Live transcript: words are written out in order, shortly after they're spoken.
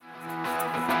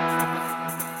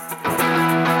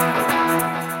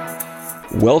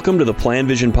Welcome to the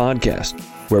PlanVision podcast,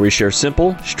 where we share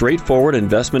simple, straightforward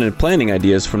investment and planning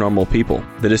ideas for normal people.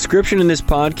 The description in this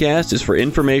podcast is for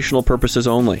informational purposes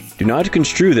only. Do not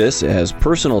construe this as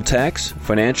personal tax,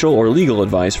 financial, or legal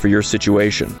advice for your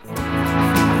situation.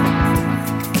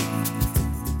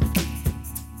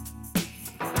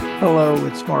 Hello,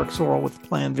 it's Mark Zoril with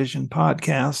PlanVision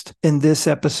podcast, and this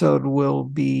episode will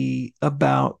be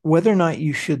about whether or not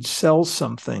you should sell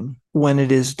something when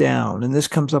it is down. And this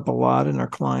comes up a lot, and our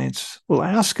clients will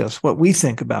ask us what we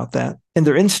think about that. And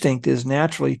their instinct is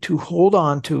naturally to hold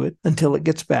on to it until it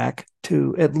gets back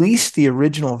to at least the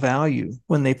original value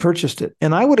when they purchased it.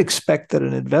 And I would expect that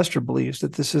an investor believes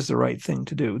that this is the right thing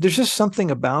to do. There's just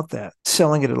something about that,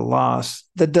 selling it at a loss,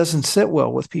 that doesn't sit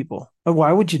well with people.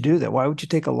 Why would you do that? Why would you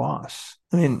take a loss?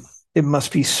 I mean, it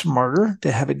must be smarter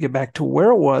to have it get back to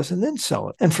where it was and then sell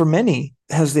it. And for many,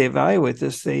 as they evaluate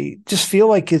this, they just feel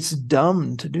like it's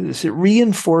dumb to do this. It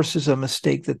reinforces a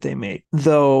mistake that they made.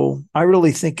 Though I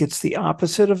really think it's the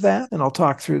opposite of that. And I'll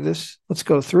talk through this. Let's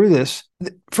go through this.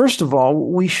 First of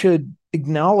all, we should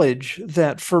acknowledge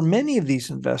that for many of these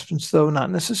investments, though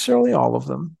not necessarily all of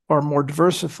them, are more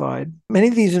diversified. Many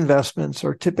of these investments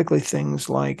are typically things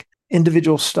like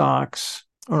individual stocks,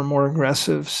 or more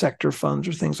aggressive sector funds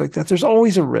or things like that. There's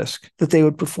always a risk that they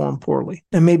would perform poorly.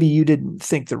 And maybe you didn't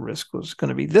think the risk was going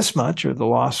to be this much or the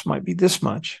loss might be this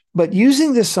much. But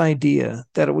using this idea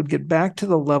that it would get back to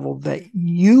the level that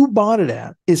you bought it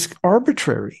at is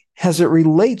arbitrary as it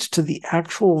relates to the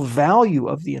actual value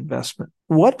of the investment.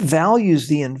 What values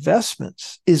the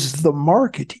investments is the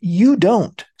market. You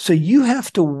don't. So you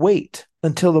have to wait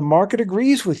until the market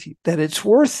agrees with you that it's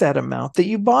worth that amount that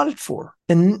you bought it for.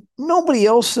 And nobody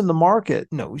else in the market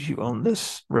knows you own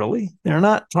this, really. They're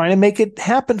not trying to make it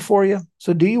happen for you.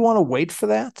 So do you want to wait for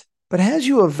that? But as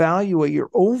you evaluate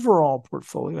your overall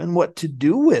portfolio and what to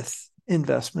do with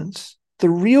investments, the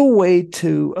real way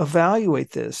to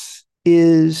evaluate this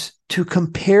is to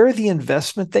compare the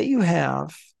investment that you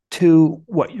have to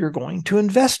what you're going to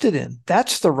invest it in.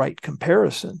 That's the right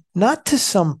comparison, not to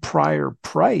some prior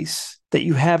price that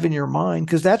you have in your mind,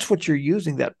 because that's what you're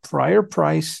using, that prior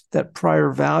price, that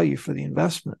prior value for the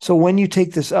investment. So when you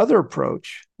take this other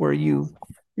approach where you're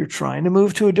trying to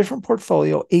move to a different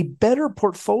portfolio, a better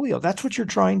portfolio, that's what you're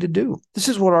trying to do. This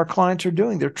is what our clients are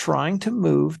doing. They're trying to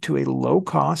move to a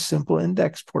low-cost, simple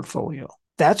index portfolio.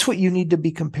 That's what you need to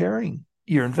be comparing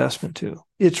your investment to,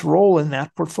 its role in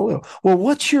that portfolio. Well,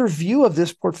 what's your view of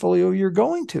this portfolio you're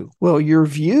going to? Well, your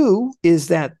view is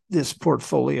that this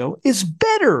portfolio is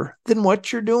better than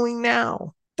what you're doing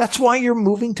now. That's why you're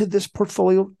moving to this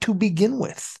portfolio to begin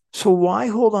with. So why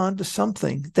hold on to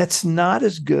something that's not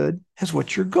as good as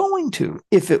what you're going to?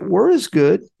 If it were as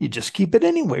good, you just keep it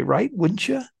anyway, right? Wouldn't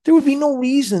you? There would be no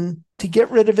reason to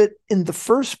get rid of it in the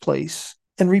first place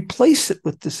and replace it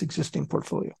with this existing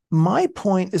portfolio. My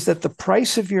point is that the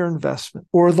price of your investment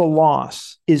or the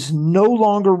loss is no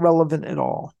longer relevant at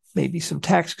all. Maybe some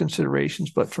tax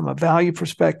considerations, but from a value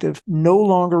perspective, no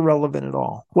longer relevant at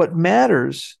all. What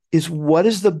matters is what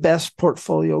is the best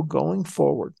portfolio going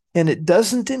forward. And it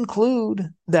doesn't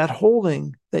include that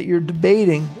holding that you're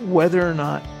debating whether or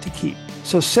not to keep.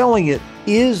 So selling it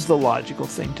is the logical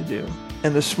thing to do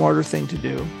and the smarter thing to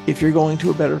do if you're going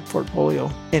to a better portfolio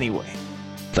anyway.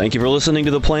 Thank you for listening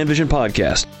to the PlanVision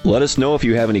podcast. Let us know if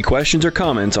you have any questions or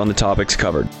comments on the topics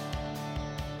covered.